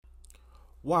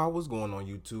Wow, what's going on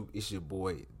YouTube? It's your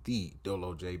boy, the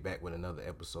Dolo J, back with another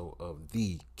episode of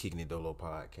the Kicking It Dolo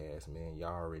podcast, man.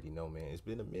 Y'all already know, man. It's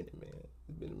been a minute, man.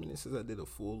 It's been a minute since I did a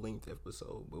full-length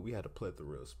episode, but we had a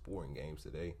plethora of sporting games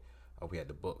today. We had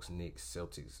the Bucks, Knicks,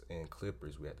 Celtics, and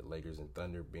Clippers. We had the Lakers and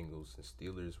Thunder, Bengals and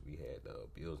Steelers. We had the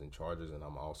Bills and Chargers, and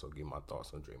I'm also giving my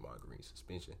thoughts on Draymond Green's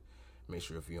suspension. Make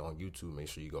sure if you're on YouTube, make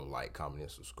sure you go like, comment, and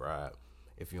subscribe.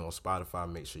 If you're on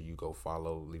Spotify, make sure you go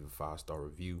follow, leave a 5-star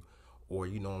review. Or,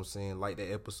 you know what I'm saying, like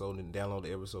the episode and download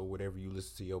the episode, whatever you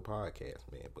listen to your podcast,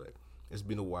 man. But it's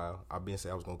been a while. I've been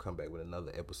saying I was going to come back with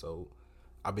another episode.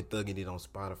 I've been thugging it on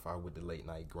Spotify with the late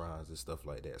night grinds and stuff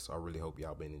like that. So I really hope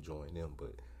y'all been enjoying them.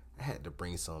 But I had to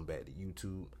bring something back to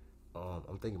YouTube.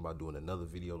 I'm thinking about doing another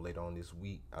video later on this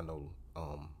week. I know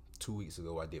 2 weeks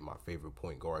ago I did my favorite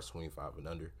point guards 25 and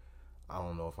under. I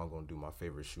don't know if I'm going to do my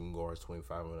favorite shooting guards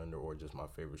 25 and under or just my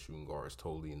favorite shooting guards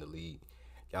totally in the league.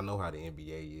 Y'all know how the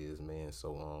NBA is, man.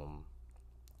 So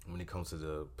when it comes to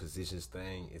the positions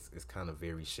thing, it's kind of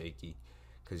very shaky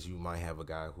because you might have a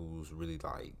guy who's really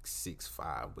like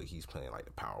 6'5", but he's playing like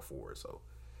the power forward. So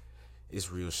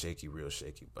it's real shaky, real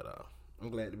shaky. But I'm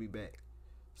glad to be back.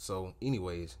 So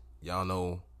anyways, y'all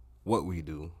know what we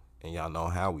do and y'all know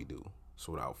how we do.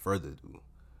 So without further ado,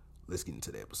 let's get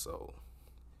into the episode.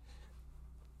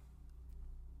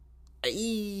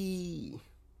 Hey.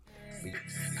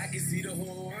 I can see the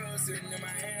whole world sitting in my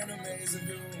hand, amazing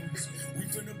views. We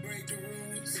finna break the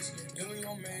rules, and we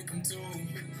gon' make them too.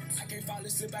 I can't fall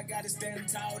asleep, I gotta stand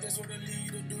tall, that's what a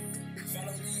leader do.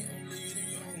 Follow me, I'm leading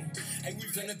you. Hey, we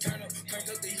finna turn up, crank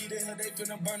up the heat in here, they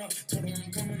finna burn up. Told them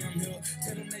I'm coming, I'm here,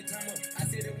 tell them they time up. I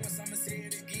said it once, I'ma say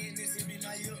it again, this will be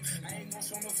my year. I ain't gon'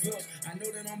 show no fear, I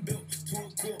know that I'm built to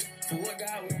equip for what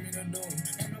God want me to do.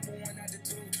 I'm number one, not the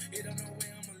two, it don't know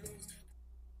where I'ma lose.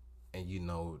 And you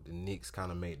know the Knicks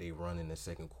kind of made they run in the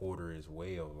second quarter as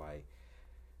well, like,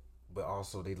 but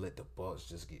also they let the Bucks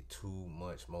just get too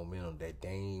much momentum. That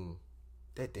Dame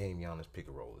Giannis pick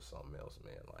and roll is something else,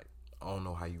 man. Like, I don't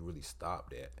know how you really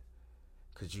stop that,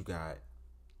 cause you got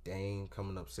Dame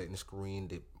coming up setting the screen,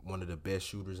 one of the best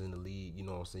shooters in the league. You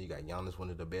know what I'm saying? You got Giannis, one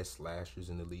of the best slashers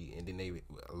in the league, and then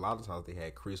a lot of times they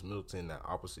had Chris Middleton in that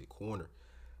opposite corner.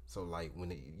 So like when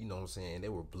they, you know what I'm saying, they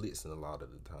were blitzing a lot of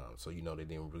the time. So you know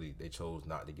they chose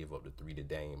not to give up the three to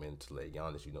Dame and to let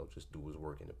Giannis, you know, just do his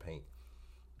work in the paint.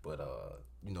 But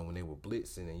you know, when they were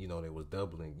blitzing and you know they was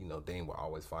doubling, you know, Dame would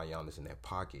always find Giannis in that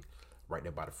pocket right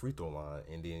there by the free throw line.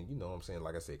 And then, you know what I'm saying,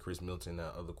 like I said, Chris Middleton in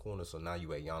that other corner. So now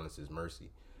you at Giannis's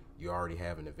mercy. You already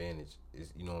have an advantage.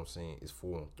 It's, you know what I'm saying, it's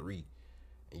 4-on-3.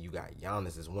 And you got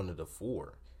Giannis as one of the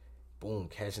four. Boom,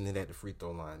 catching it at the free throw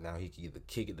line. Now he can either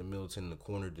kick it to Middleton in the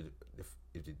corner if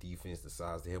the defense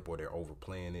decides to help or they're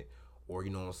overplaying it. Or, you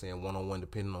know what I'm saying, one-on-one,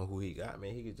 depending on who he got,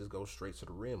 man, he could just go straight to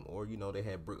the rim. Or, you know, they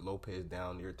had Brook Lopez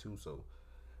down there too. So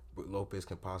Brook Lopez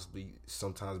can possibly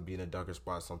sometimes be in a darker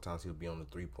spot. Sometimes he'll be on the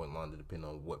three-point line depending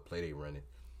on what play they running.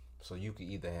 So you can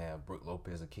either have Brook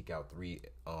Lopez a kick out three,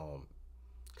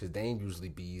 because Dame usually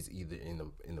be either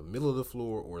in the middle of the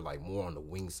floor or like more on the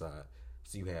wing side.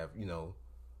 So you have, you know,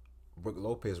 Brook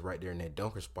Lopez right there in that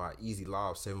dunker spot, easy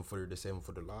lob, 7-footer to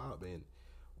 7-footer lob. And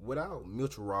without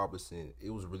Mitchell Robinson, it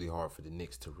was really hard for the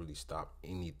Knicks to really stop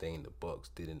anything the Bucks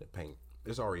did in the paint.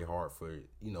 It's already hard for,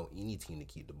 you know, any team to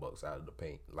keep the Bucks out of the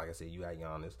paint. Like I said, you got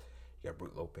Giannis, you got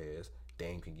Brook Lopez,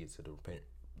 Dame can get to the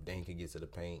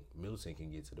paint, Middleton can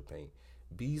get to the paint.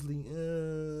 Beasley,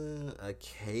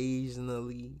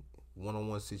 occasionally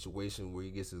one-on-one situation where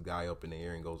he gets his guy up in the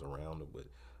air and goes around him, but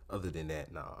other than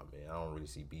that, nah, man, I don't really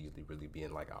see Beasley really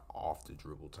being like an off the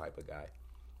dribble type of guy.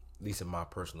 At least in my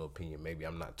personal opinion. Maybe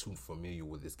I'm not too familiar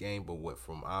with this game, but what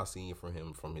from I've seen from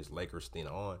him from his Lakers stint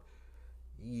on,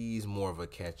 he's more of a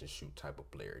catch and shoot type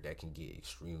of player that can get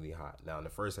extremely hot. Now in the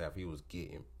first half, he was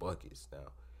getting buckets.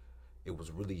 Now it was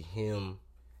really him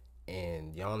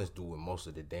and Giannis doing most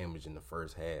of the damage in the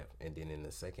first half, and then in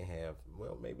the second half,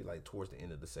 well, maybe like towards the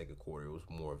end of the second quarter, it was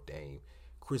more of Dame.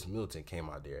 Chris Middleton came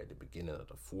out there at the beginning of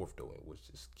the fourth though and was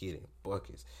just getting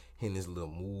buckets, hitting his little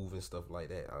move and stuff like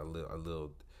that. A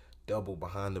little double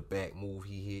behind the back move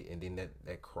he hit, and then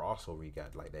that crossover he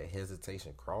got, like that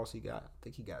hesitation cross he got. I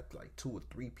think he got like 2 or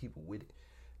 3 people with it.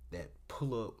 That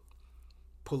pull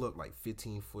up like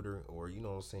 15-footer, or you know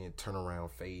what I'm saying, turn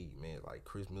around fade, man. Like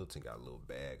Chris Middleton got a little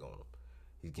bag on him.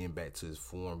 He's getting back to his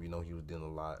form. You know, he was dealing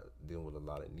with a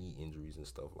lot of knee injuries and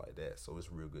stuff like that. So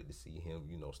it's real good to see him,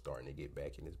 you know, starting to get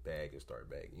back in his bag and start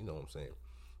back, you know what I'm saying,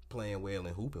 playing well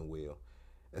and hooping well.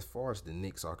 As far as the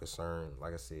Knicks are concerned,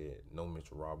 like I said, no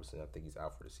Mitchell Robinson. I think he's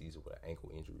out for the season with an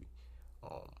ankle injury.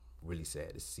 Really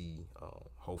sad to see.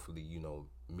 Hopefully, you know,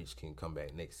 Mitch can come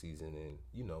back next season and,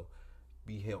 you know,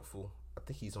 be helpful I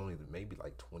think he's only maybe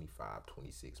like 25,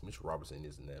 26. Mitchell Robinson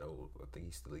isn't that old. I think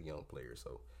he's still a young player.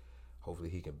 So hopefully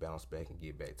he can bounce back and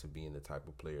get back to being the type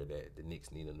of player that the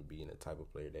Knicks need him to be, and the type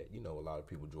of player that, a lot of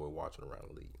people enjoy watching around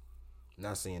the league.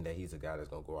 Not saying that he's a guy that's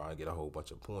going to go out and get a whole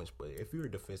bunch of points, but if you're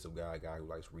a defensive guy, a guy who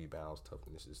likes rebounds,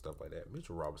 toughness, and stuff like that,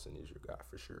 Mitchell Robinson is your guy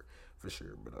for sure. For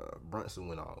sure. But Brunson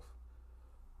went off.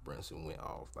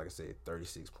 Like I said,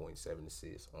 36.7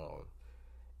 assists.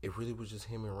 It really was just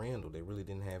him and Randall. They really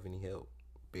didn't have any help.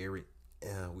 Barrett,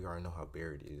 we already know how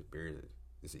Barrett is. Barrett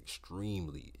is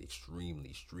extremely,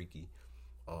 extremely streaky.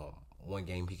 One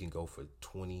game he can go for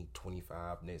 20,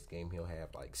 25. Next game he'll have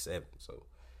like 7. So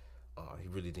he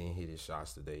really didn't hit his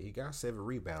shots today. He got 7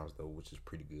 rebounds though, which is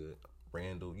pretty good.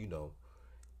 Randall,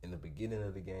 in the beginning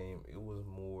of the game, it was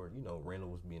more,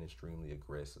 Randall was being extremely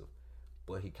aggressive.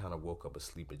 But he kind of woke up a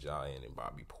sleeper giant in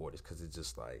Bobby Portis, because it's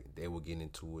just like they were getting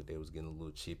into it. They was getting a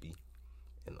little chippy.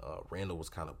 And Randall was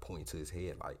kind of pointing to his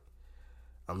head like,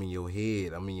 I'm in your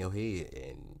head.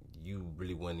 And you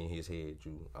really wasn't in his head,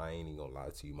 Drew. I ain't even going to lie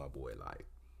to you, my boy. Like,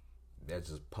 that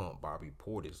just pumped Bobby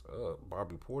Portis up.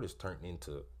 Bobby Portis turned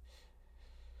into,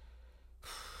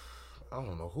 I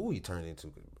don't know who he turned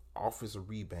into. Offensive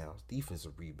rebounds, defense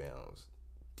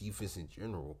in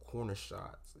general, corner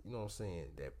shots. You know what I'm saying?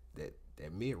 That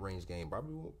mid-range game,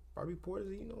 Bobby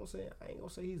Portis, you know what I'm saying? I ain't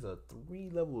gonna say he's a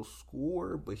 3-level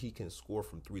scorer, but he can score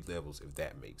from 3 levels, if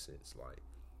that makes sense. Like,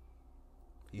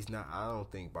 he's not, I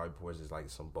don't think Bobby Portis is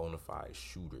like some bona fide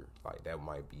shooter. Like, that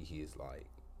might be his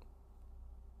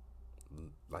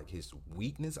like his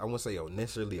weakness. I wouldn't say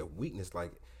necessarily a weakness.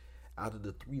 Like, out of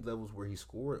the 3 levels where he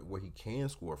can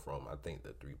score from, I think the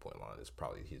 3-point line is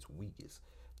probably his weakest.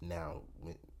 Now,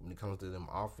 when it comes to them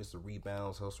offensive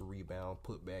rebounds, hustle rebound,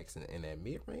 putbacks, and that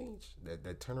mid-range,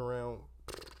 that turnaround,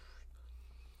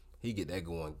 he get that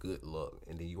going, good luck.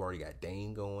 And then you already got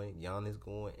Dane going, Giannis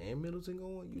going, and Middleton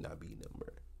going. You're not beating them, bro.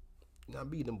 You're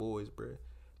not beating them boys, bro.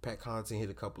 Pat Connaughton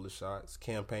hit a couple of shots.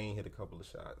 Campaign hit a couple of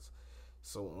shots.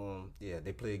 So,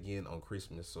 they play again on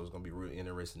Christmas, so it's going to be real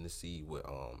interesting to see what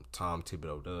Tom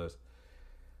Thibodeau does.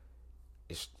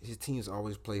 His teams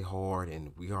always play hard,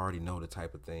 and we already know the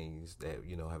type of things that,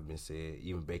 have been said.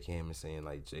 Even Becky Hammond saying,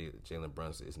 like, Jalen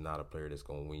Brunson is not a player that's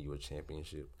going to win you a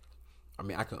championship. I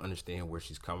mean, I can understand where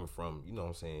she's coming from. You know what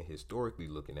I'm saying? Historically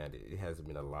looking at it, it hasn't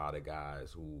been a lot of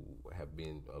guys who have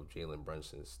been of Jalen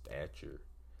Brunson's stature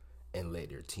and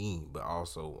led their team. But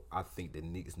also, I think the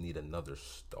Knicks need another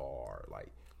star.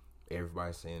 Like,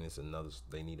 everybody's saying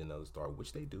they need another star,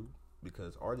 which they do,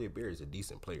 because RJ Barrett is a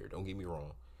decent player. Don't get me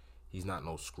wrong. He's not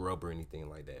no scrub or anything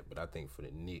like that. But I think for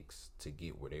the Knicks to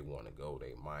get where they want to go,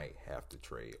 they might have to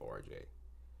trade RJ.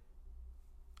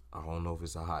 I don't know if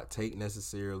it's a hot take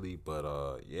necessarily, but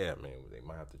yeah, man, they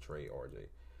might have to trade RJ.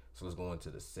 So let's go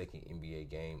into the second NBA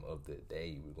game of the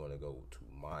day. We're going to go to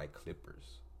my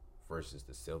Clippers versus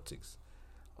the Celtics.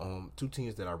 2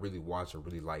 teams that I really watch and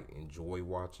really enjoy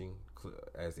watching.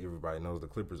 As everybody knows, the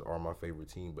Clippers are my favorite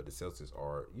team, but the Celtics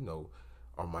are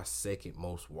my second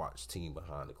most watched team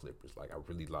behind the Clippers. Like, I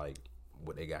really like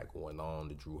what they got going on,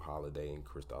 the Drew Holiday and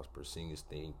Kristaps Porzingis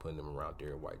thing, putting them around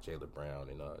Derrick White, Jaylen Brown,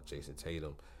 and Jason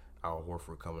Tatum, Al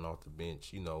Horford coming off the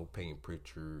bench, Payton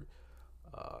Pritchard.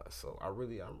 So I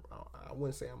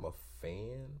wouldn't say I'm a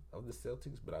fan of the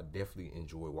Celtics, but I definitely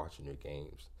enjoy watching their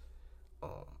games.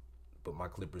 But my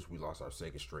Clippers, we lost our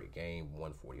second straight game,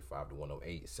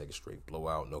 145-108, second straight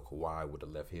blowout. No Kawhi with a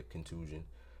left hip contusion.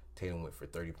 Tatum went for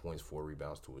 30 points, 4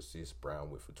 rebounds, 2 assists. Brown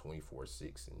went for 24,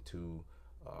 6, and 2.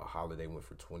 Holiday went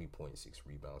for 20.6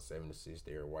 rebounds, 7 assists.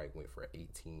 Derrick White went for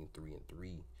 18, 3, and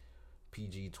 3.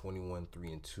 PG 21,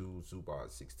 3, and 2.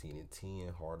 Zubac 16 and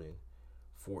 10. Harden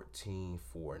 14,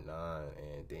 4, and 9.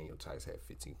 And Daniel Tice had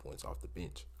 15 points off the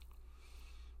bench.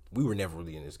 We were never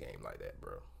really in this game like that,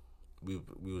 bro. We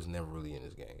was never really in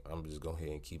this game. I'm just going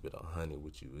ahead and keep it 100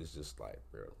 with you. It's just like,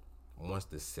 bro, once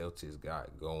the Celtics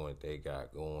got going, they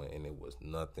got going, and it was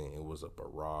nothing. It was a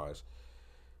barrage.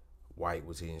 White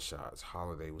was hitting shots.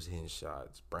 Holiday was hitting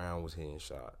shots. Brown was hitting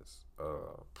shots.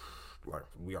 Like,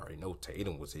 we already know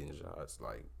Tatum was hitting shots.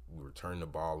 Like, we were turning the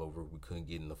ball over. We couldn't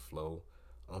get in the flow.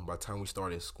 By the time we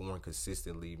started scoring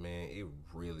consistently, man,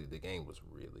 the game was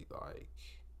really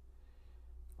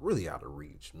out of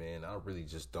reach, man. I really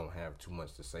just don't have too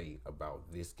much to say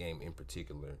about this game in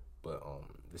particular. But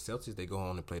the Celtics, they go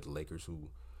on and play the Lakers, who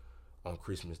on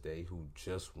Christmas Day, who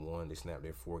just won. They snapped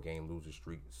their 4-game loser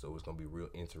streak. So it's going to be real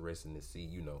interesting to see,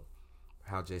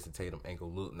 how Jason Tatum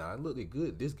ankle looked. Now, it looked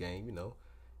good this game,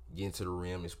 getting to the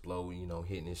rim, exploding,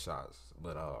 hitting his shots.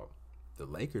 But the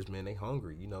Lakers, man, they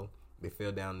hungry, They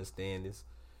fell down in the standings.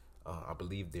 I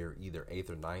believe they're either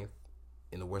 8th or 9th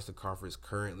in the Western Conference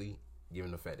currently.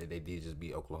 given the fact that they did just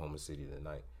beat Oklahoma City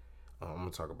tonight. I'm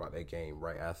gonna talk about that game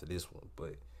right after this one,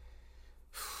 but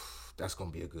that's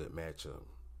gonna be a good matchup.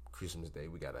 Christmas Day,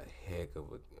 we got a heck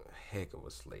of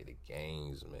a slate of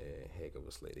games, man. Heck of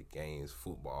a slate of games,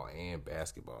 football and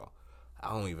basketball. I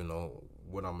don't even know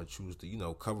what I'm gonna choose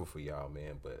to, cover for y'all,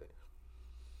 man. But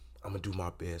I'm gonna do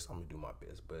my best.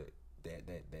 But that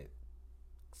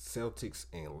Celtics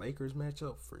and Lakers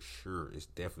matchup for sure is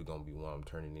definitely gonna be one I'm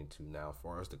turning into. Now, as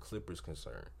far as the Clippers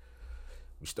concerned,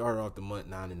 we started off the month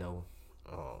 9-0.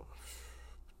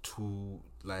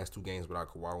 Last two games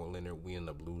without Kawhi Leonard, we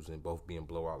ended up losing, both being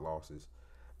blowout losses.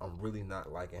 I'm really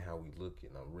not liking how we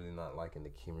looking. I'm really not liking the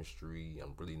chemistry.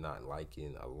 I'm really not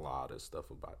liking a lot of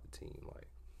stuff about the team. Like,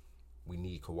 we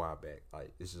need Kawhi back.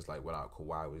 Like, it's just like without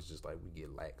Kawhi, it's just like we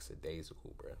get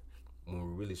lackadaisical, bro. When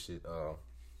we really should,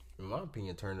 in my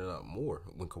opinion, turn it up more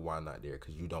when Kawhi not there,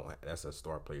 because that's a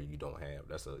star player you don't have.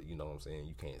 That's you know what I'm saying?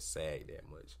 You can't sag that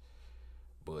much.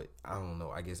 But I don't know.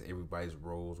 I guess everybody's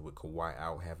roles with Kawhi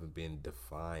out haven't been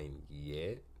defined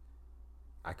yet.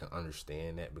 I can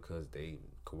understand that because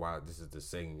Kawhi, this is the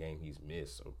second game he's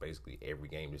missed. So basically every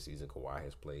game this season Kawhi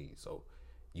has played. So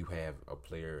you have a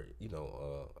player,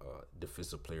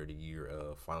 defensive player of the year,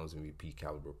 finals MVP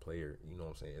caliber player. You know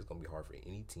what I'm saying? It's going to be hard for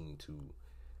any team to,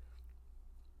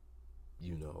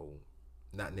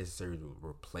 not necessarily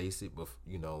replace it, but,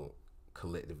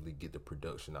 collectively get the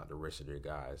production out the rest of their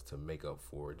guys to make up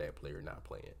for that player not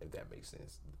playing, if that makes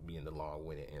sense. Being the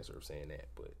long-winded answer of saying that,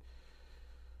 but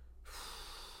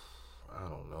I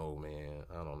don't know, man.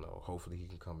 I don't know. Hopefully he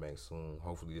can come back soon.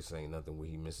 Hopefully this ain't nothing where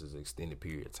he misses an extended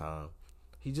period of time.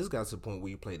 He just got to the point where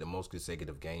he played the most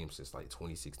consecutive games since like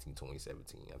 2016,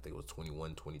 2017. I think it was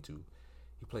 21, 22.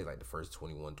 He played like the first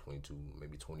 21, 22,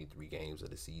 maybe 23 games of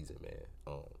the season,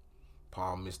 man.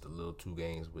 Paul missed the little 2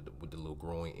 games with the little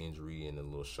groin injury and the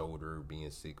little shoulder being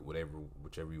sick,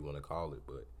 whichever you want to call it.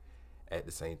 But at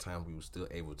the same time, we were still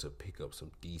able to pick up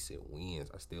some decent wins.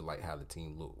 I still like how the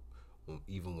team looked,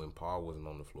 even when Paul wasn't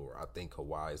on the floor. I think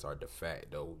Kawhi is our de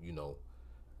facto,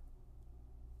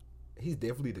 he's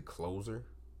definitely the closer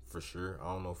for sure. I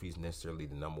don't know if he's necessarily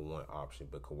the number one option,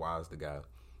 but Kawhi is the guy.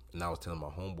 And I was telling my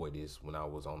homeboy this when I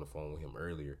was on the phone with him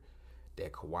earlier,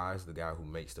 that Kawhi is the guy who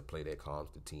makes the play that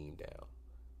calms the team down.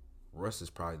 Russ is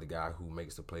probably the guy who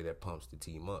makes the play that pumps the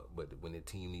team up. But when the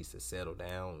team needs to settle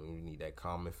down, and we need that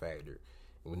calming factor,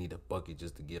 and we need a bucket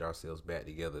just to get ourselves back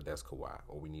together, that's Kawhi.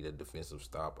 Or we need a defensive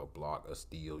stop, a block, a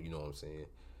steal, you know what I'm saying?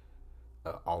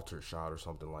 An altered shot or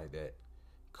something like that.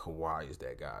 Kawhi is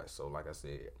that guy. So like I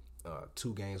said,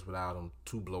 2 games without him,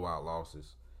 2 blowout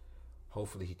losses.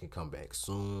 Hopefully he can come back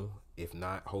soon. If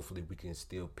not, hopefully we can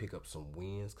still pick up some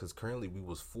wins. Because currently we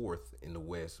was 4th in the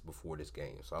West before this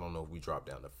game. So I don't know if we drop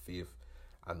down to 5th.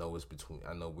 I know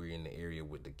we're in the area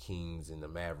with the Kings and the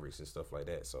Mavericks and stuff like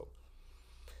that. So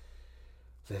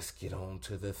let's get on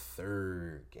to the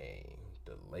third game.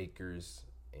 The Lakers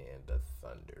and the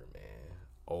Thunder, man.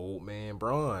 Old man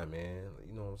Bron, man.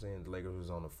 You know what I'm saying? The Lakers was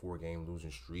on a 4-game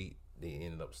losing streak. They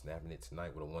ended up snapping it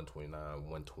tonight with a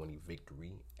 129-120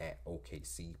 victory at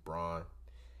OKC. Bron,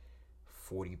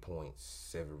 40 points,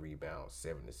 7 rebounds,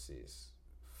 7 assists,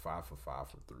 5 for 5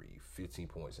 from 3, 15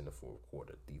 points in the fourth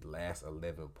quarter. The last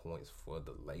 11 points for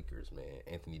the Lakers, man.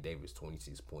 Anthony Davis,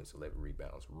 26 points, 11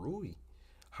 rebounds. Rui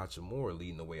Hachimura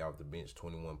leading the way off the bench,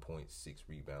 21 points, 6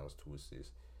 rebounds, 2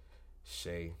 assists.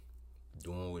 Shea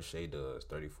doing what Shea does,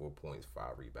 34 points,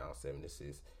 5 rebounds, 7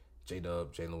 assists.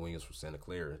 J-Dub, Jalen Williams from Santa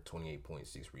Clara,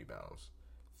 28.6 rebounds,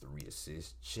 3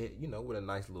 assists. Chet, with a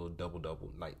nice little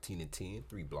double-double, 19 and 10,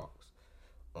 3 blocks.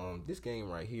 This game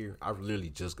right here, I literally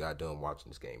just got done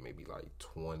watching this game maybe like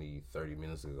 20, 30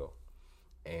 minutes ago.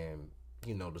 And,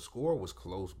 the score was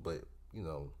close, but,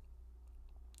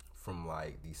 from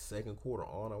like the second quarter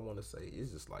on, I want to say,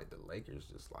 it's just like the Lakers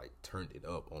just like turned it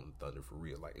up on the Thunder for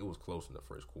real. Like, it was close in the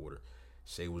first quarter.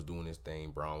 Shea was doing his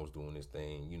thing, Brown was doing his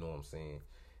thing, you know what I'm saying?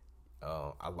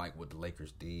 I like what the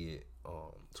Lakers did,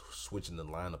 switching the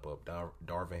lineup up.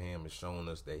 Darvin Ham has shown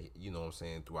us that,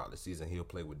 throughout the season, he'll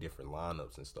play with different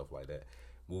lineups and stuff like that.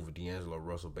 Moving D'Angelo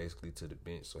Russell basically to the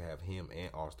bench, so have him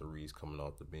and Austin Reeves coming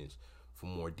off the bench for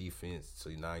more defense. So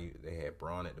now they had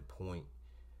Braun at the point,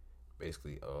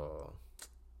 basically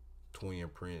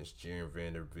Taurean Prince, Jaren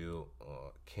Vanderbilt,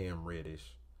 Cam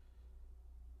Reddish,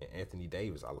 and Anthony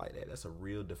Davis. I like that. That's a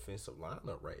real defensive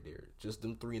lineup right there. Just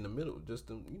them 3 in the middle. Just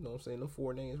them, them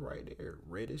 4 names right there.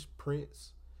 Reddish,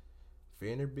 Prince,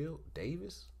 Vanderbilt,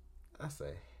 Davis. That's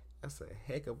a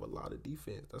heck of a lot of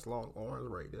defense. That's long arms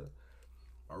right there.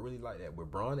 I really like that. With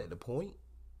Braun at the point,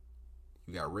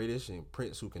 you got Reddish and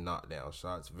Prince who can knock down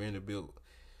shots. Vanderbilt,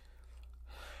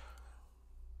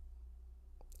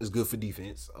 It's good for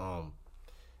defense.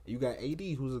 You got AD,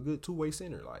 who's a good two-way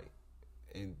center, like,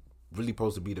 and really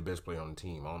supposed to be the best player on the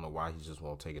team. I don't know why he just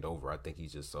won't take it over. I think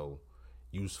he's just so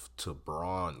used to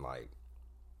Braun, like,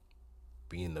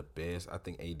 being the best. I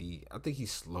think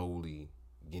he's slowly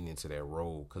getting into that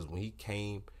role, because when he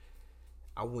came,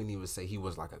 I wouldn't even say he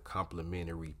was like a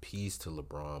complimentary piece to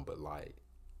LeBron, but like,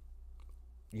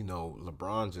 you know,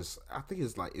 LeBron just, I think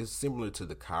it's similar to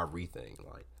the Kyrie thing.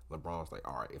 Like, LeBron's like,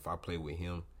 all right, if I play with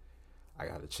him, I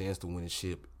got a chance to win a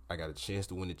chip. I got a chance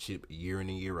to win the chip year in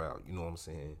and year out. You know what I'm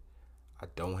saying? I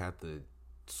don't have to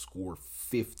score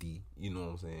 50, you know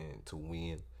what I'm saying, to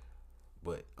win.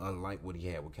 But unlike what he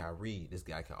had with Kyrie, this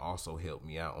guy can also help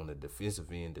me out on the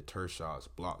defensive end, deter shots,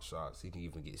 block shots. He can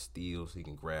even get steals. He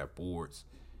can grab boards.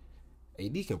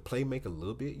 AD can play make a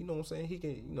little bit, you know what I'm saying? He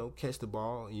can, you know, catch the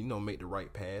ball, you know, make the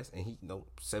right pass, and he, you know,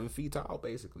 7 feet tall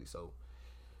basically. So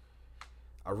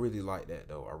I really like that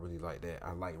though. I really like that.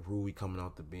 I like Rui coming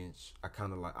off the bench. I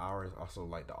also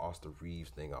like the Austin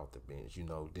Reeves thing off the bench. You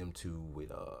know, them two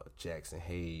with Jackson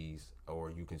Hayes,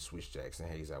 or you can switch Jackson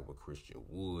Hayes out with Christian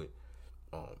Wood.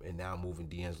 And now moving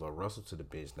D'Angelo Russell to the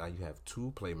bench. Now you have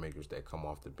two playmakers that come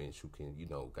off the bench who can, you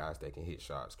know, guys that can hit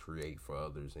shots, create for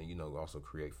others, and, you know, also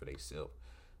create for themselves.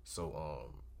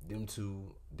 So them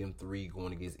three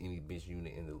going against any bench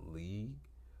unit in the league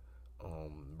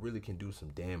really can do some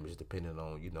damage depending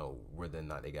on, you know, whether or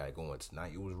not they got it going.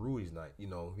 Tonight it was Rui's night. You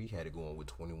know, he had it going with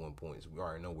 21 points. We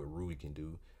already know what Rui can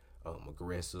do.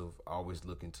 Aggressive, always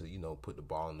looking to, you know, put the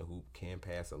ball in the hoop, can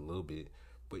pass a little bit.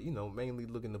 But, you know, mainly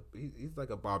looking to, he's like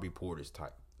a Bobby Portis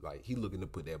type. Like, he looking to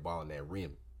put that ball in that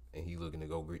rim, and he looking to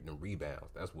go get them rebounds.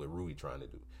 That's what Rui trying to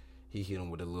do. He hit him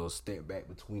with a little step back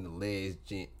between the legs,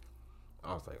 gent.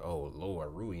 I was like, oh,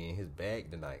 Lord, Rui in his bag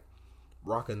tonight.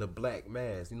 Rocking the black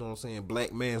mask. You know what I'm saying?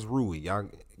 Black mask Rui. Y'all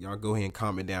go ahead and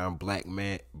comment down black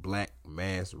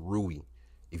mask Rui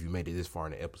if you made it this far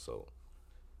in the episode.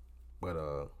 But,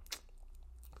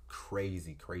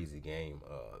 crazy game.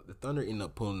 The Thunder ended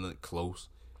up pulling it close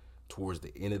towards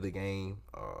the end of the game,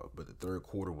 but the third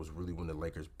quarter was really when the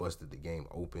Lakers busted the game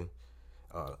open.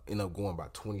 Ended up going by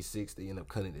 26. They ended up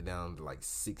cutting it down to like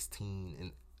 16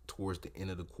 and towards the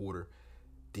end of the quarter.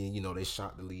 Then, you know, they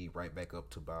shot the lead right back up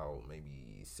to about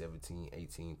maybe 17,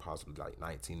 18, possibly like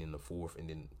 19 in the fourth. And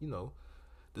then, you know,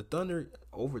 the Thunder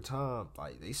over time,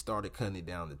 like, they started cutting it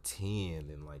down to 10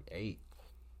 and like 8.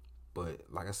 But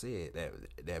like I said,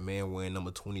 that man wearing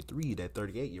number 23, that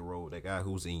 38-year-old, that guy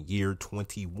who's in year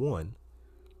 21,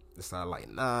 decided like,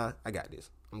 nah, I got this.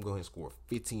 I'm going to score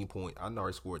 15 points. I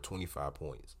already scored 25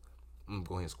 points. I'm going to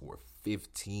go ahead and score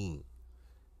 15.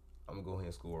 I'm going to go ahead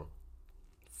and score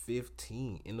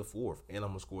 15 in the fourth. And I'm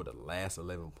going to score the last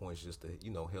 11 points just to,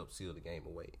 you know, help seal the game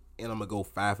away. And I'm going to go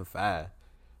 5 for 5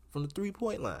 from the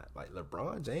three-point line. Like,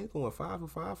 LeBron James going 5 for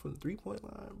 5 from the three-point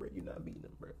line, bro. You're not beating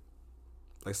him, bro.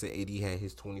 Like I said, AD had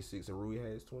his 26 and Rui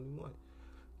had his 21.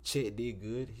 Chet did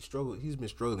good. He struggled. He's been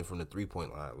struggling from the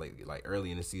three-point line lately. Like, early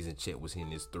in the season, Chet was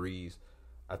hitting his threes.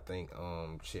 I think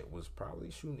Chet was probably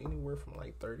shooting anywhere from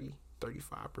like 30,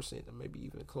 35% to maybe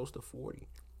even close to 40.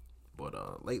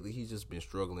 But lately, he's just been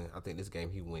struggling. I think this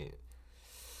game he went,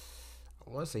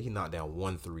 I want to say he knocked down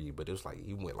 1 3, but it was like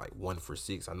he went like 1 for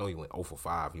 6. I know he went 0 for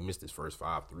 5. He missed his first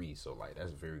 5 threes. So, like,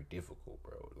 that's very difficult,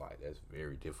 bro. Like, that's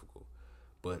very difficult.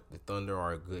 But the Thunder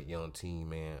are a good young team,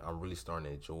 man. I'm really starting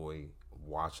to enjoy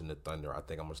watching the Thunder. I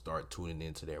think I'm going to start tuning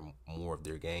into more of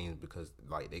their games because,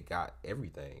 like, they got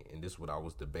everything. And this is what I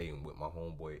was debating with my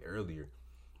homeboy earlier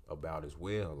about as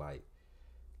well. Like,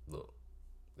 look,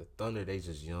 the Thunder, they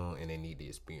just young and they need the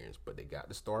experience. But they got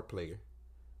the star player.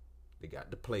 They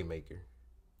got the playmaker.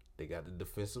 They got the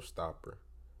defensive stopper.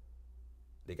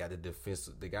 They got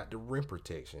the rim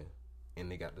protection. And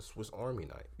they got the Swiss Army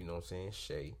knife. You know what I'm saying?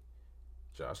 Shea,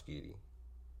 Josh Giddey,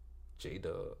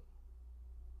 J-Dub,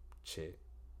 Chet,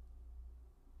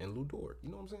 and Lu Dort. You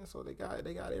know what I'm saying? So they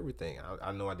got everything.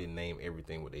 I know I didn't name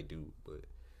everything what they do, but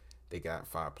they got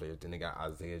 5 players. Then they got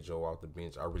Isaiah Joe off the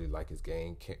bench. I really like his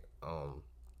game.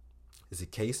 Is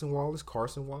it Carson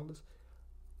Wallace?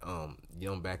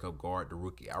 Young backup guard, the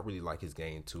rookie. I really like his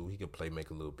game too. He can play make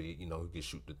a little bit. You know, he can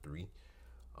shoot the 3.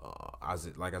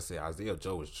 Like I said, Isaiah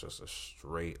Joe is just a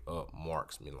straight up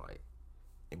marksman. Like,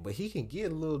 but he can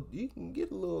get a little, you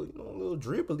know, a little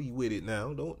dribbly with it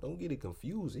now. Don't get it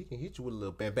confused. He can hit you with a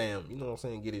little bam bam, you know what I'm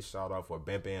saying, get his shot off, or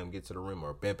bam bam, get to the rim,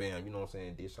 or bam bam, you know what I'm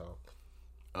saying, dish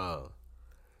off.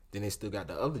 Then they still got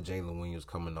the other Jalen Williams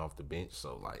coming off the bench.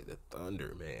 So, like, the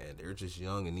Thunder, man, they're just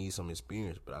young and need some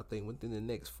experience. But I think within the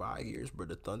next 5 years, bro,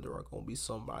 the Thunder are going to be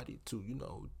somebody to, you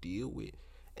know, deal with.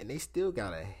 And they still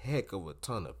got a heck of a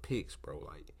ton of picks, bro.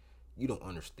 Like, you don't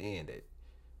understand that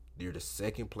They're the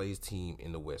second place team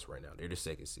in the West right now. They're the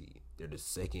second seed. They're the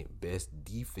second best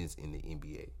defense in the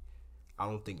NBA. I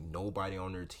don't think nobody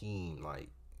on their team like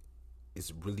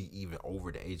is really even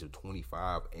over the age of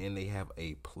 25, and they have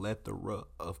a plethora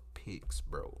of picks,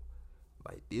 bro.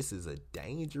 Like, this is a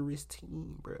dangerous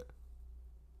team, bro.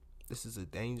 This is a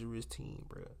dangerous team,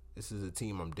 bro. This is a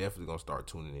team I'm definitely gonna start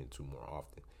tuning into more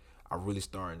often. I'm really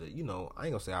starting to, I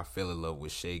ain't gonna say I fell in love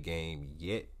with Shea game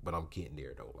yet, but I'm getting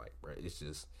there though. Like, bro, it's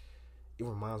just, it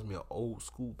reminds me of old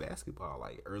school basketball,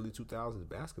 like early 2000s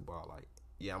basketball. Like,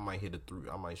 yeah, I might hit a three,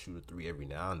 I might shoot a three every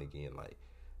now and again. Like,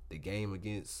 the game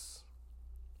against,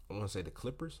 I want to say the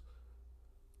Clippers,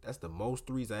 that's the most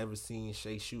threes I ever seen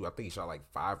Shea shoot. I think he shot like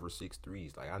 5 or 6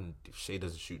 threes. Like, Shea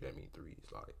doesn't shoot that many threes.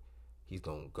 Like, he's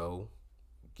gonna go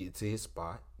get to his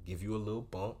spot, give you a little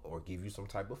bump, or give you some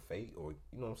type of fake, or you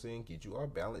know what I'm saying, get you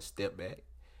off balance, step back,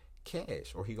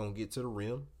 cash. Or he gonna get to the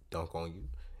rim, dunk on you,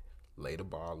 lay the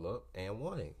ball up, and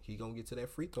won. He gonna get to that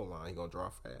free throw line, he gonna draw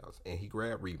fouls, and he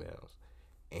grab rebounds,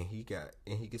 and he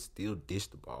can still dish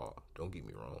the ball. Don't get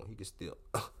me wrong, he can still,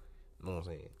 you know what I'm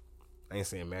saying. I ain't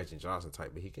saying Magic Johnson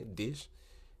type, but he can dish,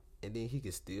 and then he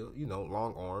can still,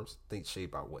 long arms. Think Shea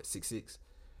about what, 6'6",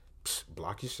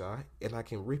 block your shot, and I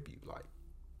can rip you like.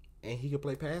 And he can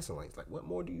play passing lanes. Like, what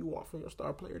more do you want from your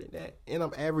star player than that? And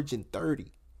I'm averaging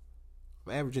 30.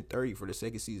 I'm averaging 30 for the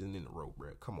second season in a row,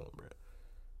 bro. Come on, bro.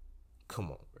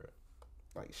 Come on, bro.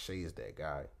 Like, Shea is that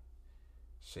guy.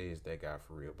 Shea is that guy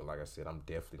for real. But like I said, I'm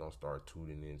definitely gonna start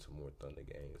tuning into more Thunder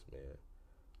games, man.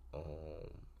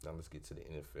 Now let's get to the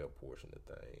NFL portion of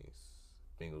things.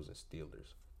 Bengals and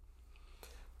Steelers.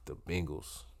 The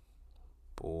Bengals,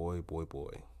 boy.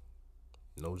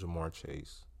 No Jamar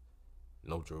Chase.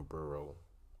 No Joe Burrow.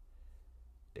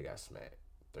 They got smacked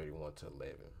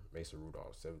 31-11. Mason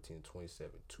Rudolph 17-27,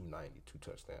 290, 2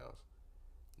 touchdowns.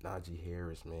 Najee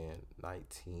Harris, man,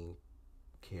 19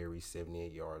 carries,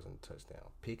 78 yards and a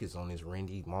touchdown. Pickett on his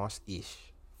Randy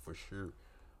Moss-ish for sure.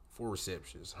 4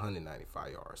 receptions,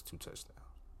 195 yards, 2 touchdowns.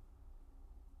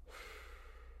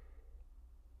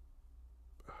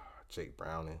 Jake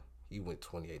Browning, he went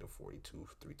 28 of 42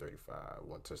 for 335,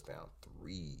 1 touchdown,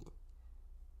 3.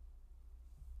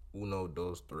 Uno,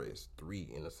 dos, tres, 3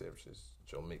 interceptions.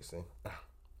 Joe Mixon,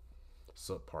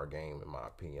 subpar game in my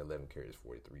opinion. 11 carries,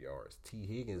 43 yards. T.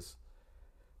 Higgins,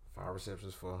 5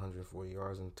 receptions for 140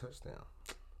 yards and a touchdown.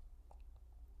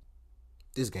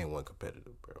 This game wasn't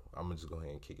competitive, bro. I'm gonna just go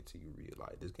ahead and kick it to you real.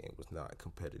 Like, this game was not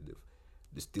competitive.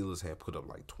 The Steelers had put up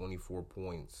like 24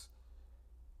 points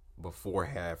before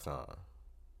halftime.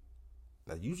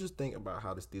 Now, you just think about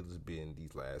how the Steelers been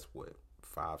these last,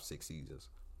 5-6 seasons.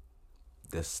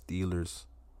 The Steelers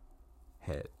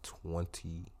had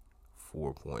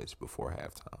 24 points before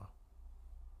halftime.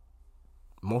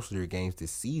 Most of their games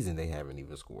this season, they haven't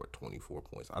even scored 24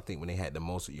 points. I think when they had the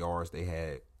most yards they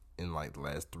had in like the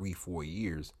last 3-4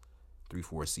 years,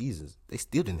 3-4 seasons, they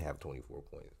still didn't have 24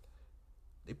 points.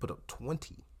 They put up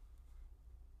 20.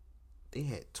 They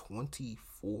had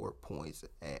 24 points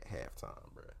at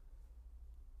halftime, bro.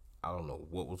 I don't know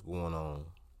what was going on.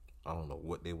 I don't know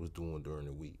what they was doing during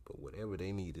the week, but whatever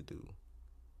they need to do.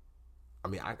 I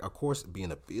mean, of course,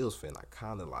 being a Bills fan, I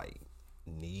kind of like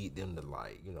need them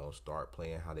to start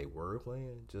playing how they were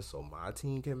playing, just so my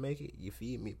team can make it. You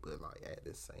feel me? But like at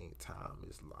the same time,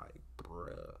 it's like,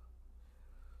 bruh,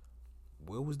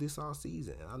 where was this all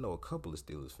season? And I know a couple of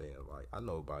Steelers fans. Like, I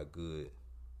know about good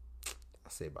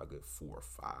 4 or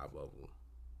 5 of them.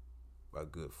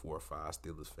 About good 4 or 5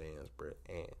 Steelers fans, bruh,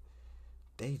 and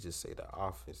they just say the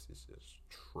offense is just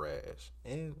trash,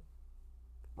 and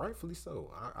rightfully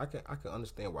so. I can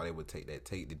understand why they would take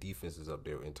the defenses up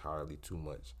there entirely too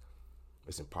much.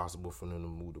 It's impossible for them to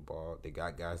move the ball. They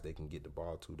got guys they can get the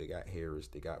ball to. They got Harris,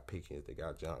 they got Pickens, they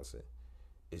got Johnson.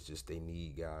 It's just they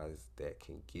need guys that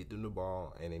can get them the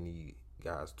ball, and they need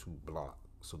guys to block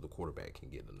so the quarterback can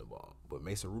get them the ball. But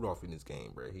Mason Rudolph in this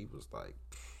game, bro, he was like,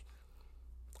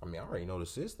 I mean, I already know the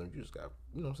system. You just got,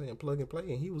 plug and play,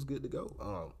 and he was good to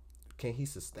go. Can he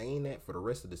sustain that for the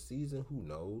rest of the season? Who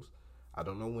knows? I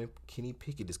don't know when Kenny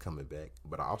Pickett is coming back,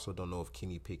 but I also don't know if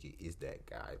Kenny Pickett is that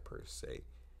guy per se.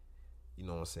 You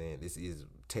know what I'm saying? This is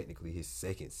technically his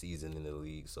second season in the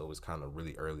league, so it's kind of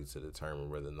really early to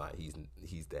determine whether or not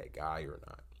he's that guy or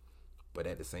not. But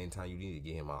at the same time, you need to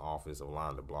get him an offensive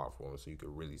line to block for him so you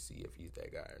can really see if he's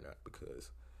that guy or not,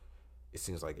 because it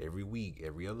seems like every week,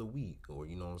 every other week, or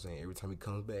every time he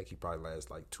comes back, he probably lasts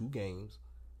like 2 games,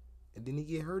 and then he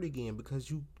get hurt again because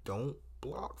you don't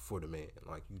block for the man.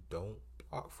 Like, you don't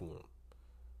block for him.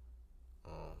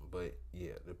 But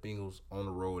yeah, the Bengals on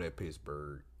the road at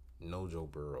Pittsburgh. No Joe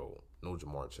Burrow, no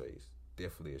Jamar Chase.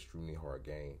 Definitely an extremely hard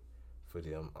game. for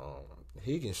them.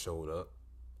 Higgins showed up.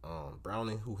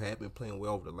 Browning, who had been playing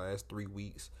well over the last 3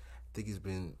 weeks, I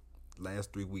think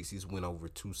last 3 weeks he's went over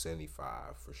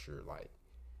 275 for sure. Like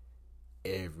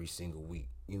every single week,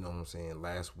 you know what I'm saying.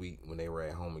 Last week when they were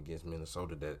at home against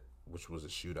Minnesota, which was a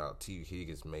shootout, T.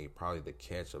 Higgins made probably the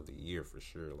catch of the year for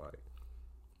sure. Like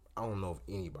I don't know if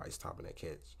anybody's topping that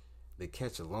catch. The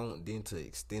catch alone, then to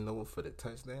extend over for the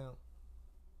touchdown.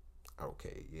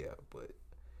 Okay, yeah, but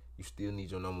you still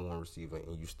need your number one receiver,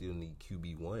 and you still need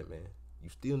QB1, man. You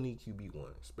still need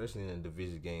QB1, especially in a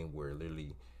division game where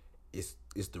literally it's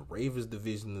the Ravens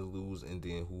division to lose, and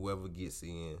then whoever gets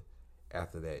in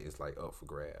after that is like up for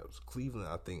grabs. Cleveland,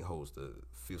 I think, holds the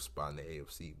 5th spot in the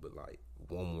AFC, but like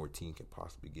one more team can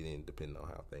possibly get in depending on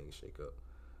how things shake up.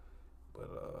 But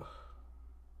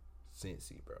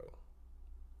Cincy, bro.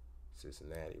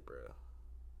 Cincinnati, bro.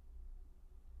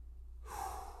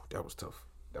 That was tough.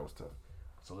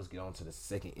 So let's get on to the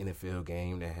second NFL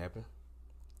game that happened.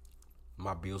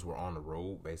 My Bills were on the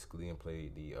road, basically, and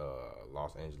played the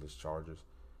Los Angeles Chargers.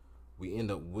 We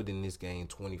end up winning this game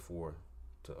 24-22.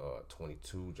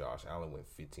 Josh Allen went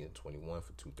 15-21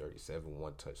 for 237,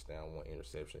 1 touchdown, 1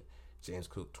 interception. James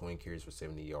Cook, 20 carries for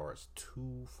 70 yards,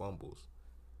 2 fumbles.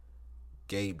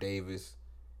 Gabe Davis,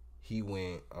 he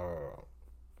went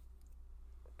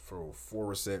for 4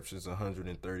 receptions,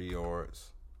 130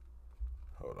 yards.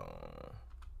 Hold on.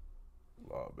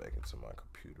 Log back into my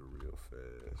computer real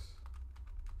fast.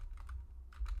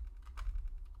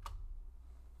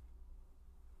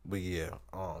 But yeah,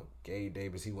 Gabe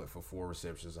Davis, he went for 4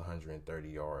 receptions, 130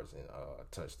 yards, and a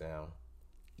touchdown.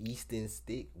 Easton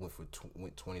Stick went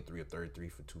 23 of 33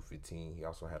 for 215. He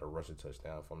also had a rushing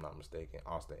touchdown, if I'm not mistaken.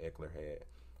 Austin Eckler had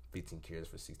 15 carries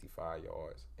for 65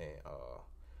 yards, and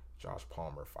Josh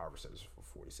Palmer 5 receptions for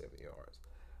 47 yards.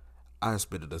 I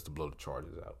expected us to blow the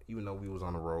Chargers out, even though we was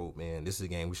on the road. Man, this is a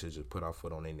game we should just put our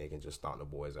foot on their neck and just stomp the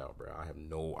boys out, bro. I have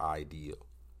no idea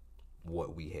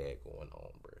what we had going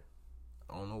on, bro.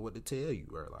 I don't know what to tell you,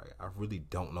 bro. Like, I really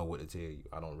don't know what to tell you.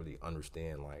 I don't really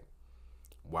understand, like,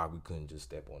 why we couldn't just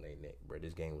step on their neck, bro.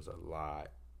 This game was a lot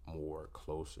more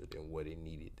closer than what it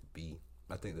needed to be.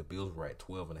 I think the Bills were at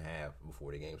 12.5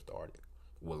 before the game started.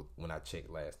 Well, when I checked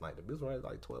last night, the Bills were at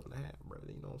like 12.5, bro.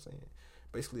 You know what I'm saying?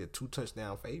 Basically a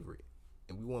 2-touchdown favorite,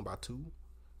 and we won by 2.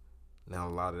 Now,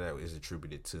 a lot of that is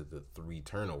attributed to the 3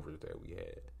 turnovers that we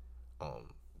had.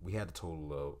 We had a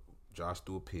total of Josh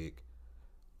threw a pick.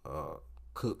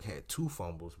 Cook had 2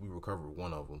 fumbles. We recovered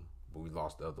one of them, but we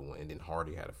lost the other one. And then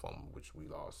Hardy had a fumble, which we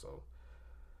lost. So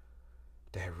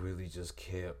that really just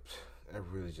kept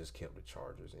the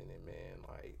Chargers in it, man.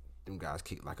 Like, them guys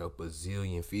kicked like a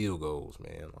bazillion field goals,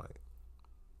 man. Like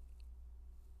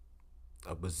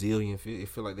a bazillion field. It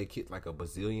feel like they kicked like a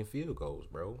bazillion field goals,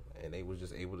 bro. And they was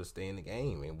just able to stay in the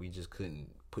game, and we just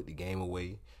couldn't put the game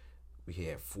away. We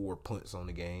had 4 punts on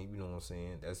the game. You know what I'm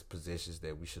saying? That's possessions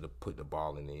that we should have put the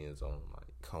ball in the end zone. Like,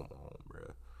 come on,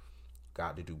 bro.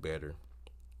 Got to do better.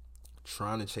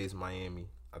 Trying to chase Miami.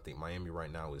 I think Miami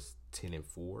right now is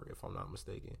 10-4, if I'm not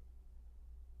mistaken.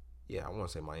 Yeah, I want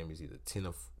to say Miami's either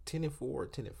 10-4 or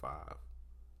 10-5.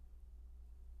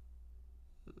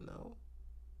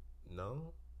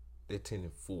 No. They're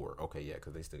 10-4. Okay, yeah,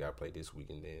 because they still got to play this week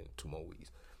and then 2 more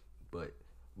weeks. But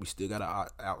we still got an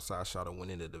outside shot of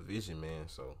winning the division, man.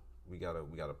 So we gotta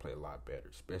play a lot better,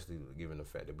 especially given the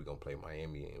fact that we're gonna play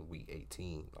Miami in week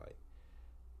 18. Like,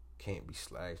 can't be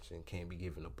slashing, can't be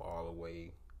giving the ball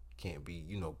away, can't be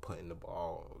punting the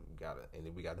ball. And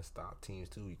then we gotta stop teams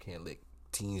too. You can't let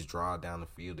teams drive down the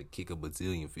field to kick a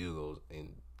bazillion field goals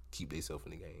and keep themselves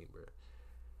in the game, bro.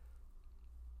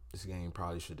 This game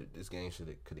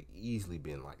could have easily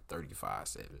been like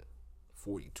 35-7,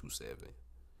 42-7.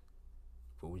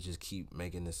 But we just keep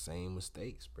making the same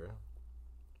mistakes, bro.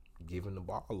 Giving the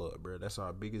ball up, bro. That's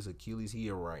our biggest Achilles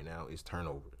heel right now is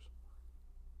turnovers.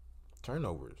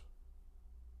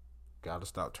 Gotta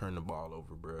stop turning the ball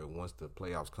over, bro. Once the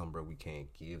playoffs come, bro, we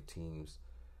can't give teams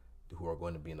who are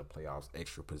going to be in the playoffs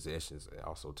extra possessions and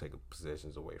also take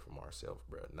possessions away from ourselves,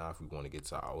 bro. Now, if we want to get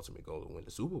to our ultimate goal to win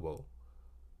the Super Bowl,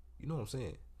 you know what I'm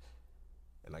saying?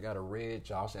 And I got a red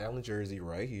Josh Allen jersey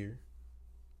right here.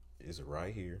 It's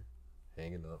right here.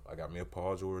 Hanging up. I got me a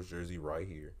Paul George jersey right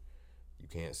here. You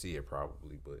can't see it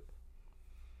probably, but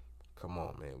come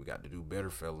on, man. We got to do better,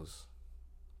 fellas.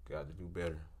 Got to do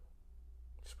better.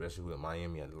 Especially with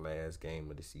Miami at the last game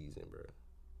of the season, bro.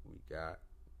 We got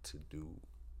to do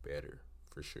better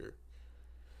for sure.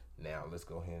 Now, let's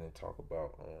go ahead and talk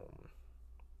about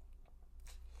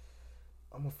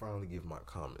I'm going to finally give my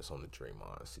comments on the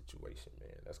Draymond situation,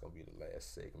 man. That's going to be the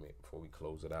last segment before we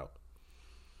close it out.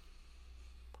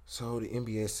 So the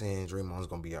NBA is saying Draymond's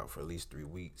gonna be out for at least 3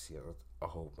 weeks. He has a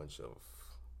whole bunch of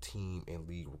team and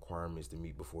league requirements to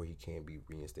meet before he can be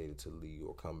reinstated to the league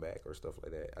or come back or stuff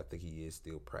like that. I think he is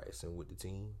still practicing with the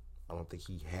team. I don't think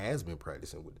he has been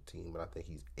practicing with the team, but I think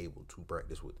he's able to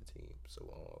practice with the team.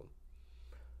 So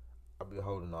I've been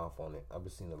holding off on it. I've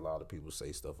been seeing a lot of people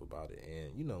say stuff about it,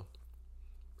 and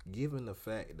given the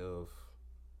fact of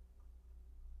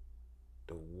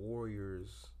the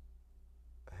Warriors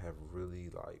have really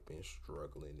been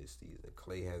struggling this season.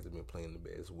 Clay hasn't been playing the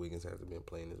best. Wiggins hasn't been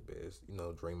playing his best.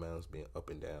 Draymond's been up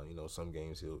and down. Some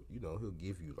games he'll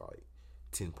give you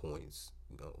 10 points.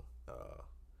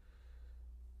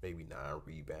 Maybe 9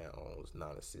 rebounds, 9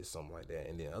 assists, something like that.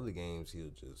 And then other games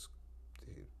he'll just,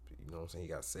 he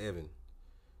got 7.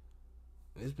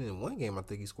 And it's been one game I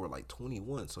think he scored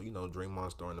 21. So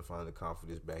Draymond's starting to find the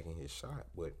confidence back in his shot,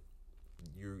 but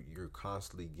you're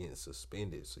constantly getting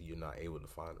suspended, so you're not able to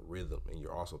find a rhythm, and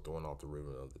you're also throwing off the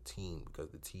rhythm of the team because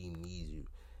the team needs you.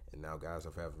 And now guys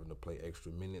are having to play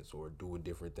extra minutes or do a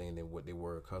different thing than what they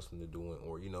were accustomed to doing,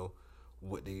 or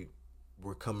what they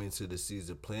were coming to the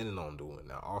season planning on doing.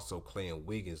 Now also Clay and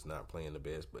Wiggins not playing the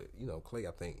best, but Clay,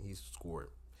 I think he's scored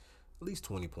at least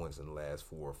 20 points in the last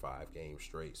 4 or 5 games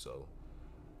straight. So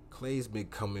Clay's been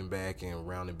coming back and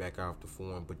rounding back off the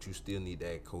form, but you still need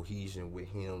that cohesion with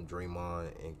him, Draymond,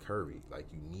 and Curry.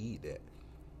 You need that.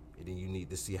 And then you need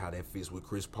to see how that fits with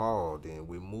Chris Paul, then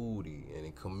with Moody, and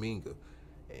then Kuminga,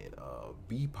 and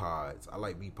B-Pods. I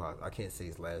like B-Pods. I can't say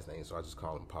his last name, so I just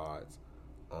call him Pods.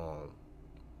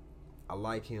 I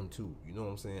like him, too. You know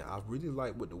what I'm saying? I really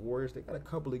like with the Warriors. They got a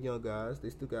couple of young guys. They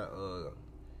still got, I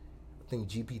think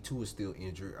GP2 is still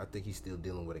injured. I think he's still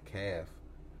dealing with a calf.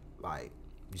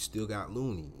 You still got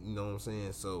Looney, you know what I'm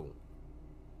saying? So,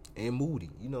 and Moody,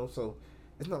 so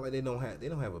it's not like they don't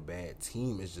have a bad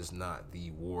team. It's just not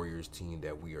the Warriors team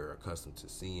that we are accustomed to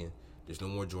seeing. There's no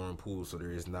more Jordan Poole, so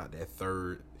there is not that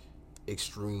third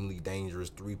extremely dangerous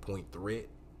 3-point threat.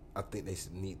 I think they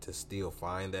need to still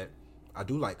find that. I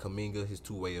do like Kuminga, his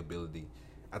two-way ability.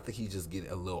 I think he just get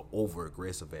a little over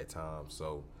aggressive at times.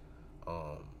 So,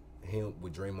 him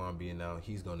with Draymond being out,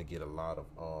 he's gonna get a lot of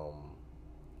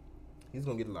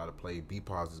play.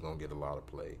 B-Pause is going to get a lot of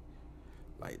play.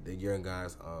 The young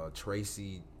guys,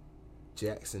 Tracy,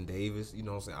 Jackson Davis, you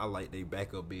know what I'm saying? I like they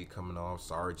backup big coming off.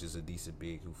 Sarge is a decent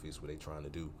big who fits what they trying to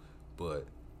do. But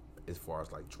as far as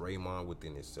Draymond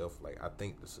within itself, I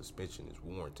think the suspension is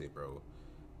warranted, bro.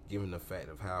 Given the fact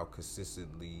of how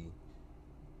consistently,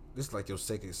 this is your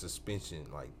second suspension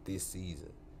this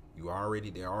season. They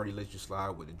already let you slide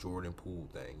with the Jordan Poole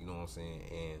thing, you know what I'm saying?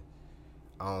 And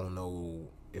I don't know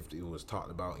if it was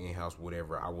talked about in-house,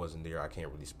 whatever. I wasn't there. I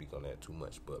can't really speak on that too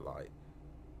much. But,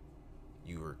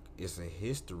 it's a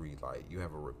history. You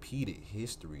have a repeated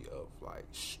history of,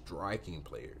 striking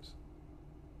players.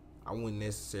 I wouldn't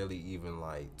necessarily even,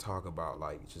 talk about,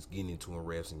 just getting into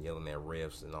refs and yelling at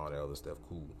refs and all that other stuff.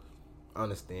 Cool. I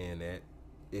understand that.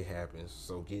 It happens.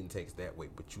 So, getting takes that way.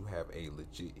 But you have a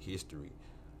legit history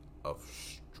of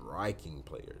striking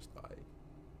players,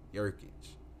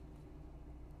 Jokic.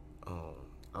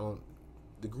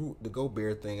 The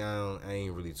Gobert thing, I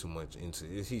ain't really too much into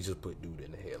it. He just put dude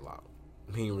in the headlock.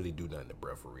 He ain't really do nothing to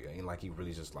referee. Ain't he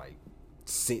really just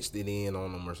cinched it in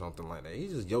on him or something like that. He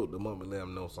just yoked him up and let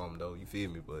him know something though. You feel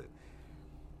me? But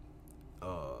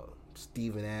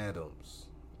Steven Adams,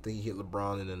 I think he hit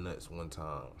LeBron in the nuts one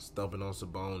time, stumping on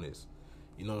Sabonis.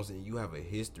 You know what I'm saying? You have a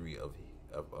history of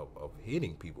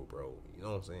hitting people, bro. You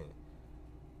know what I'm saying?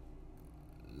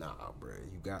 Nah, bro.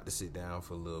 You got to sit down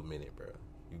for a little minute, bro.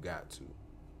 You got to.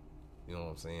 You know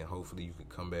what I'm saying? Hopefully you can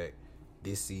come back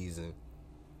this season.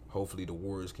 Hopefully the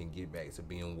Warriors can get back to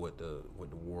being what the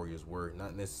Warriors were.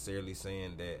 Not necessarily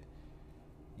saying that,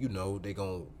 they're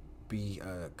going to be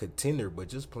a contender, but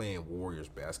just playing Warriors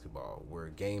basketball where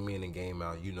game in and game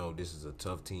out, this is a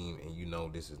tough team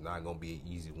and this is not going to be an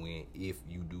easy win if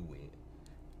you do win.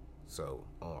 So,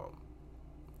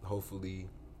 hopefully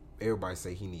everybody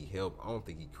say he need help. I don't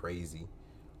think he crazy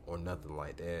or nothing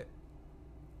like that.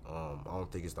 I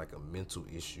don't think it's a mental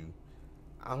issue.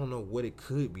 I don't know what it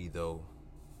could be though.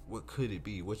 What could it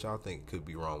be? What y'all think could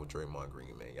be wrong with Draymond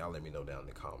Green, man? Y'all let me know down in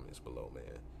the comments below,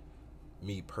 man.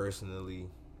 Me personally,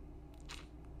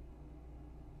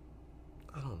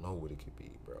 I don't know what it could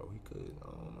be, bro. He could.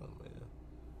 I don't know, man.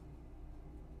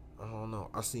 I don't know.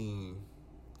 I think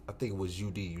it was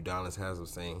Udonis Haslem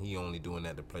saying he only doing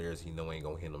that to players he know ain't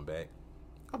gonna hit them back.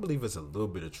 I believe it's a little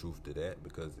bit of truth to that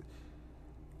because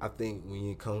I think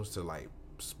when it comes to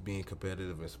being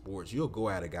competitive in sports, you'll go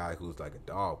at a guy who's a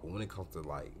dog, but when it comes to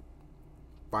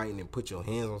fighting and put your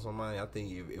hands on somebody, I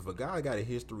think if a guy got a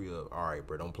history of, all right,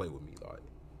 bro, don't play with me,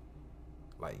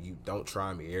 Like, you don't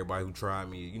try me. Everybody who tried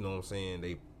me, you know what I'm saying,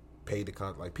 they paid the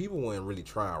contract. Like, people weren't really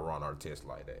trying Ron Artest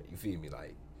like that. You feel me?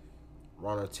 Like,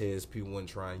 Ron Artest, people weren't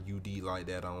trying UD like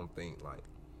that, I don't think. Like,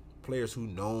 players who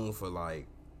known for, like,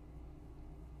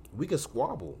 we could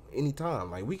squabble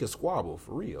anytime. Like, we could squabble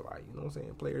for real. Like, you know what I'm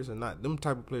saying? Players are not, them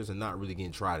type of players are not really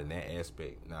getting tried in that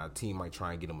aspect. Now, a team might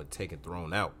try and get them a take and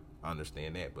thrown out. I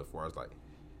understand that. But as far as, like,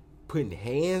 putting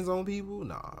hands on people,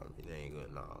 nah, it ain't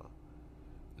good,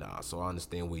 nah. So I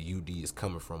understand where UD is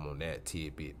coming from on that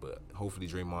tidbit. But hopefully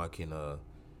Draymond can,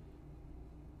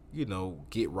 you know,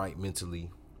 get right mentally.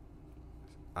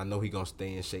 I know he gonna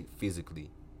stay in shape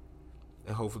physically.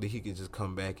 And hopefully he can just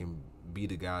come back and be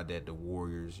the guy that the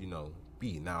Warriors, you know,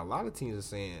 be. Now, a lot of teams are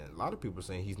saying, a lot of people are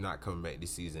saying he's not coming back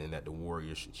this season and that the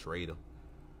Warriors should trade him.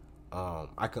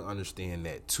 I can understand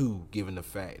that too, given the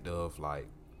fact of, like,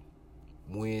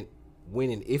 when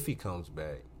and if he comes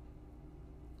back,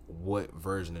 what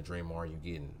version of Draymond are you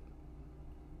getting?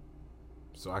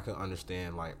 So I can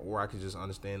understand, like, or I could just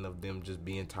understand of them just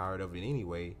being tired of it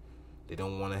anyway. They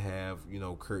don't want to have, you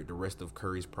know, the rest of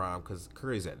Curry's prime, because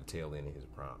Curry's at the tail end of his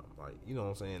prime. Like, you know what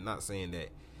I'm saying? Not saying that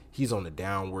he's on a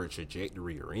downward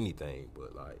trajectory or anything,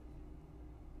 but, like,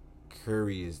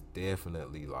 Curry is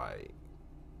definitely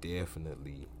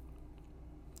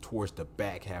towards the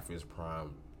back half of his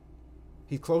prime.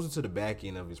 He's closer to the back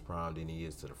end of his prime than he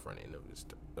is to the front end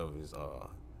of his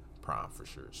prime for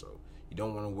sure. So you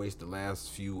don't want to waste the last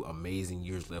few amazing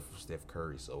years left of Steph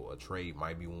Curry. So a trade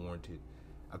might be warranted.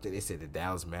 I think they said the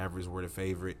Dallas Mavericks were the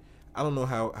favorite. I don't know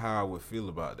how I would feel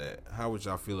about that. How would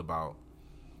y'all feel about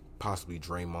possibly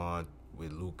Draymond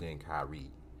with Luka and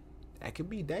Kyrie? That could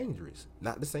be dangerous.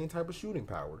 Not the same type of shooting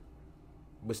power,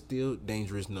 but still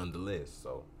dangerous nonetheless.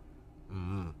 So,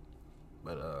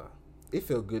 but it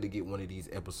felt good to get one of these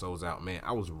episodes out, man.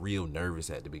 I was real nervous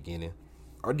at the beginning.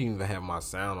 I didn't even have my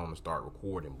sound on to start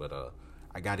recording, but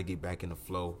I got to get back in the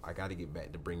flow. I got to get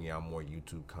back to bringing out more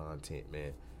YouTube content,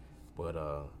 man. But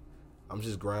I'm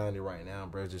just grinding right now,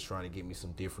 bro. Just trying to get me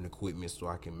some different equipment so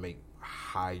I can make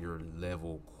higher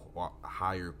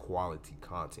quality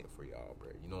content for y'all, bro.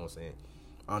 You know what I'm saying?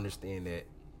 I understand that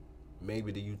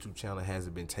maybe the YouTube channel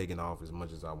hasn't been taking off as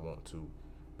much as I want to,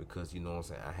 because, you know what I'm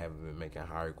saying, I haven't been making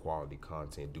higher quality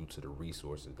content due to the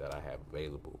resources that I have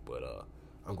available. But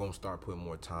I'm gonna start putting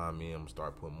more time in. I'm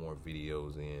start putting more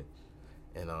videos in,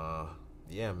 and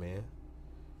yeah, man.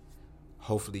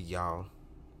 Hopefully y'all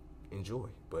enjoy.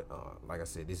 But like I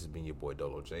said, this has been your boy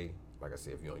Dolo J. Like I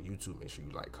said, if you're on YouTube, make sure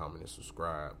you like, comment, and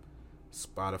subscribe.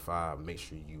 Spotify, make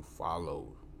sure you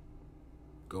follow.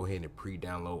 Go ahead and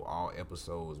pre-download all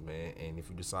episodes, man. And if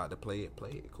you decide to play it,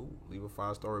 cool. Leave a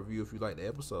 5-star review if you like the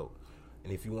episode.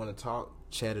 And if you want to talk,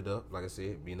 chat it up. Like I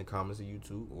said, be in the comments of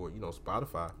YouTube or, you know,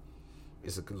 Spotify.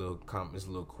 It's a little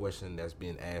question that's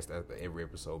being asked after every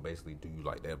episode. Basically, do you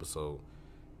like the episode?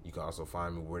 You can also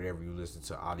find me wherever you listen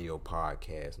to audio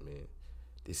podcasts, man.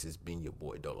 This has been your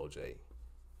boy Dolo J.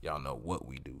 Y'all know what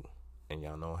we do, and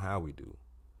y'all know how we do.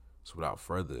 So without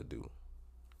further ado,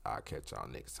 I'll catch y'all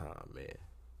next time, man.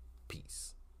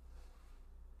 Peace.